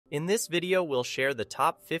In this video, we'll share the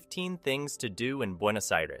top 15 things to do in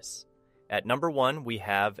Buenos Aires. At number 1, we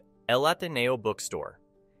have El Ateneo Bookstore.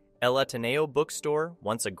 El Ateneo Bookstore,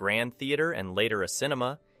 once a grand theater and later a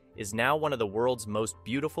cinema, is now one of the world's most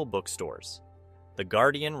beautiful bookstores. The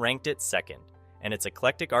Guardian ranked it second, and its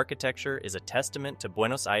eclectic architecture is a testament to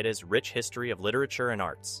Buenos Aires' rich history of literature and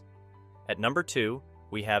arts. At number 2,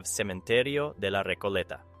 we have Cementerio de la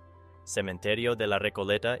Recoleta. Cementerio de la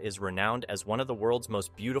Recoleta is renowned as one of the world's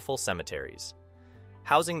most beautiful cemeteries.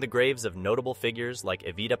 Housing the graves of notable figures like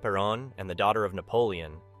Evita Perón and the daughter of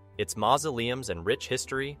Napoleon, its mausoleums and rich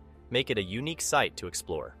history make it a unique site to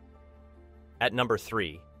explore. At number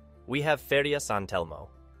 3, we have Feria San Telmo.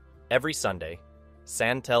 Every Sunday,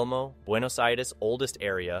 San Telmo, Buenos Aires' oldest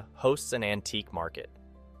area, hosts an antique market.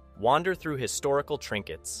 Wander through historical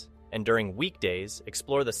trinkets, and during weekdays,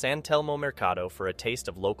 explore the San Telmo Mercado for a taste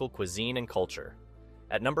of local cuisine and culture.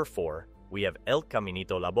 At number 4, we have El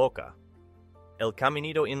Caminito La Boca. El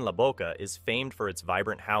Caminito in La Boca is famed for its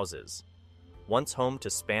vibrant houses. Once home to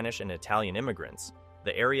Spanish and Italian immigrants,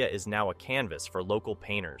 the area is now a canvas for local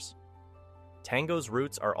painters. Tango's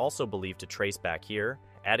roots are also believed to trace back here,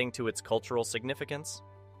 adding to its cultural significance.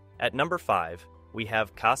 At number 5, we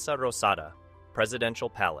have Casa Rosada, Presidential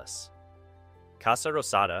Palace. Casa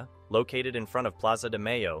Rosada, located in front of Plaza de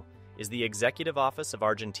Mayo, is the executive office of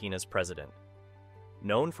Argentina's president.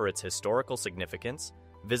 Known for its historical significance,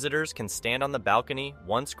 visitors can stand on the balcony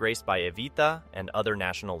once graced by Evita and other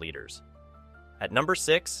national leaders. At number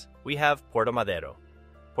 6, we have Puerto Madero.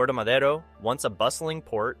 Puerto Madero, once a bustling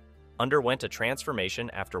port, underwent a transformation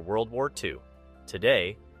after World War II.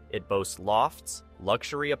 Today, it boasts lofts,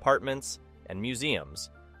 luxury apartments, and museums,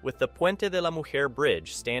 with the Puente de la Mujer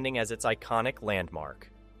bridge standing as its iconic landmark.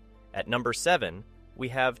 At number 7, we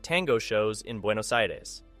have tango shows in Buenos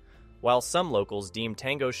Aires. While some locals deem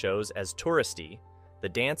tango shows as touristy, the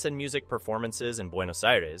dance and music performances in Buenos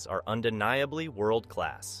Aires are undeniably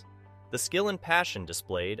world-class. The skill and passion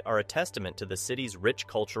displayed are a testament to the city's rich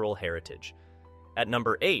cultural heritage. At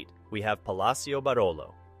number 8, we have Palacio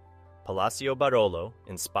Barolo. Palacio Barolo,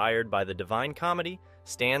 inspired by the Divine Comedy,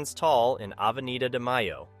 stands tall in Avenida de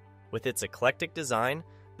Mayo. With its eclectic design,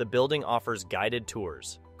 the building offers guided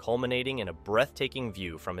tours, culminating in a breathtaking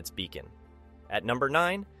view from its beacon. At number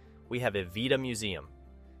 9, we have Evita Museum.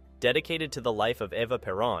 Dedicated to the life of Eva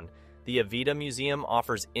Perón, the Evita Museum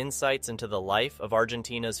offers insights into the life of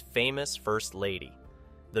Argentina's famous First Lady.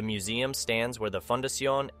 The museum stands where the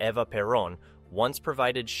Fundación Eva Perón once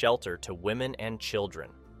provided shelter to women and children.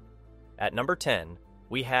 At number 10,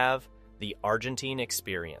 we have the Argentine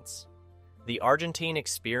Experience. The Argentine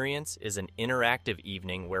Experience is an interactive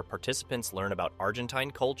evening where participants learn about Argentine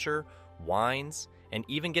culture, wines, and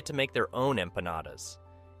even get to make their own empanadas.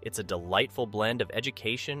 It's a delightful blend of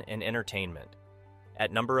education and entertainment.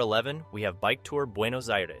 At number 11, we have Bike Tour Buenos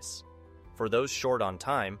Aires. For those short on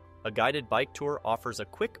time, a guided bike tour offers a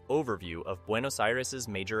quick overview of Buenos Aires'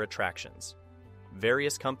 major attractions.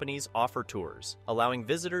 Various companies offer tours, allowing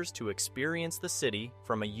visitors to experience the city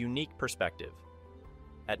from a unique perspective.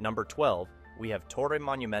 At number 12, we have Torre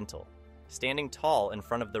Monumental. Standing tall in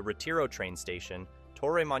front of the Retiro train station,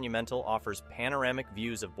 Torre Monumental offers panoramic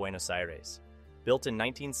views of Buenos Aires. Built in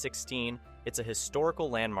 1916, it's a historical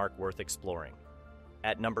landmark worth exploring.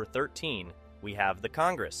 At number 13, we have the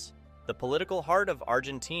Congress. The political heart of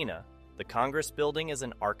Argentina, the Congress building is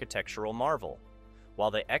an architectural marvel.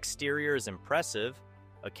 While the exterior is impressive,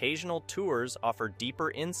 occasional tours offer deeper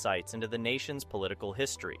insights into the nation's political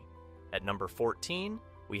history. At number 14,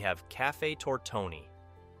 we have Café Tortoni.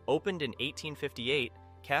 Opened in 1858,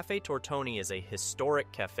 Café Tortoni is a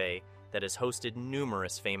historic cafe that has hosted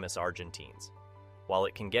numerous famous Argentines. While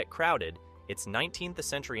it can get crowded, its 19th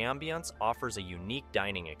century ambience offers a unique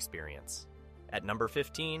dining experience. At number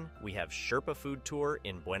 15, we have Sherpa Food Tour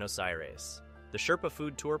in Buenos Aires. The Sherpa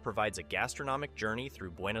Food Tour provides a gastronomic journey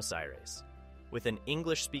through Buenos Aires. With an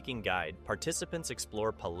English-speaking guide, participants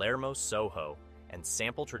explore Palermo Soho and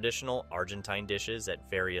sample traditional Argentine dishes at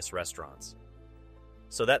various restaurants.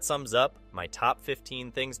 So that sums up my top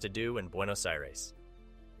 15 things to do in Buenos Aires.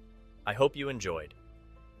 I hope you enjoyed.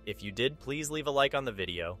 If you did, please leave a like on the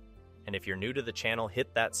video, and if you're new to the channel,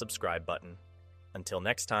 hit that subscribe button. Until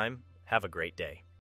next time, have a great day.